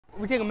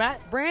We take a mat.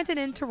 Brandon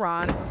and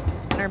Teron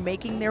are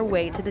making their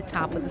way to the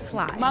top of the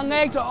slide. My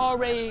legs are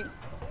already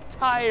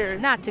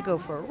tired. Not to go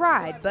for a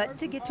ride, but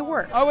to get to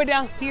work. All the way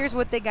down. Here's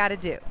what they got to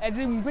do. As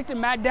you put your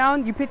mat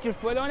down, you put your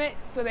foot on it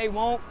so they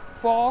won't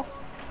fall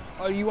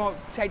or you won't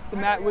take the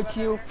mat with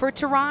you. For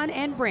Teron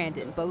and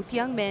Brandon, both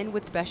young men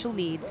with special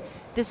needs,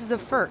 this is a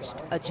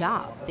first, a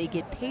job they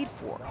get paid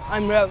for.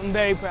 I'm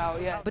very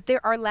proud, yeah. But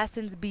there are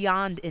lessons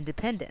beyond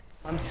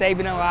independence. I'm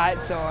saving a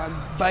lot, so I'm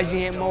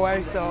budgeting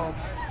more, so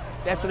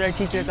that's what they're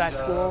teaching us at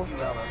school.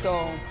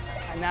 So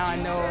now I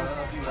know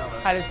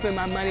how to spend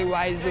my money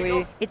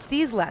wisely. It's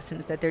these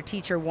lessons that their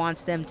teacher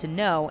wants them to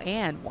know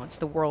and wants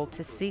the world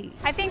to see.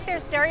 I think they're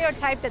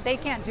stereotyped that they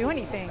can't do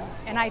anything,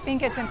 and I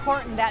think it's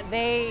important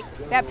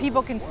that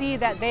people can see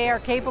that they are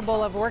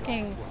capable of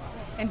working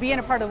and being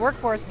a part of the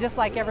workforce just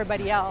like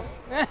everybody else.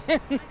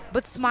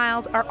 But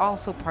smiles are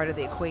also part of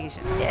the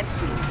equation. It's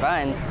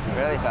fun,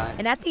 really fun.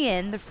 And at the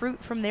end, the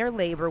fruit from their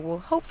labor will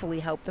hopefully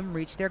help them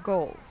reach their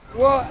goals.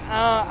 Well,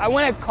 I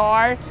want a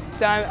car,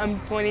 so I'm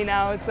 20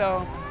 now,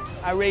 so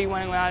I really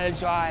want to learn how to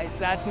drive, so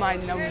that's my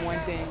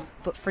 #1 thing.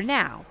 But for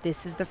now,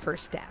 this is the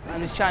first step.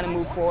 I'm just trying to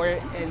move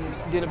forward and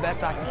do the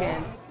best I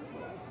can.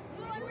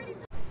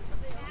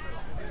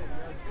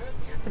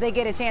 So they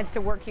get a chance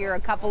to work here a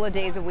couple of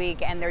days a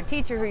week, and their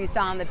teacher who you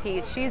saw on the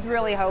piece, she's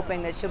really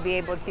hoping that she'll be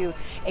able to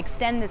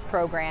extend this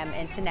program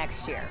into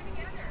next year.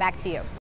 Back to you.